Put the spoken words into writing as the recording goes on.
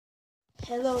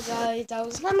Hello guys, I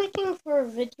was not making for a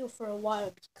video for a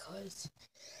while because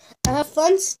I have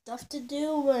fun stuff to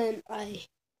do and I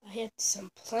had some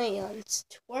plans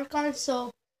to work on,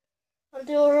 so I'm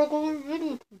doing a regular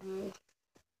video today.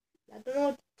 I don't know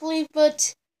what to believe,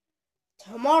 but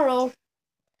tomorrow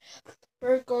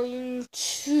we're going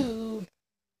to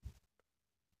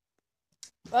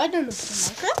I don't know for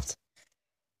Minecraft.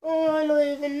 Oh, I don't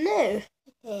even know.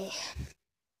 Eh.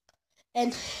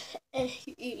 And,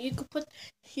 you could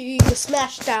you could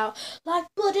smash that like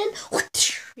button.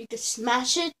 You could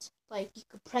smash it, like you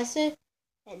could press it,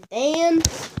 and then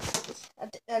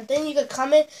you could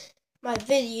comment my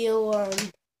video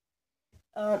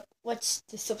on what's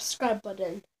the subscribe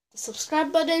button. The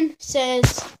subscribe button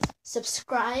says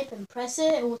subscribe and press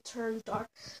it. It will turn dark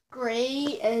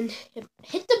gray and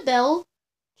hit the bell,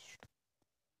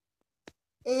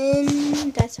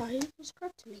 and that's how you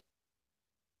subscribe to me.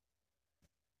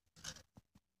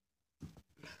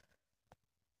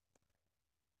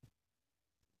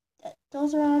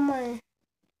 Those are all my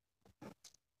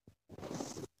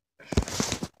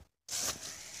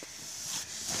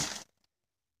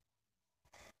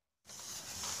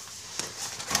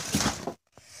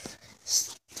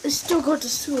I still go to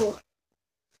school.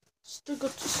 Still go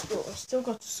to school. Still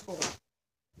go to school.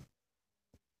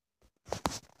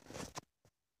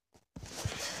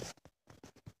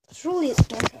 It's really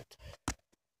dark outside.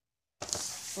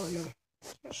 Oh no.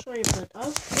 Not sorry, but I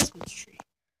have a Christmas tree.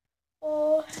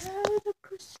 Oh, have a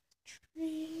Christmas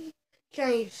tree.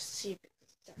 Can't even see if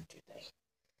it's dark today.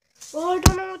 Well, I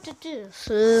don't know what to do.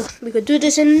 So we could do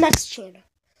this in the next channel.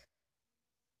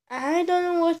 I don't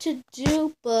know what to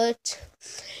do, but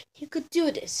you could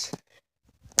do this.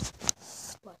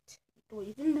 But don't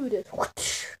even do this.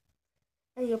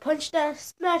 And you punch that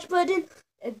smash button,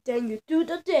 and then you do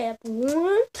the dab.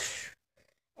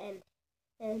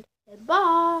 And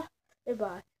bye.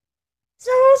 Bye.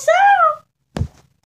 So.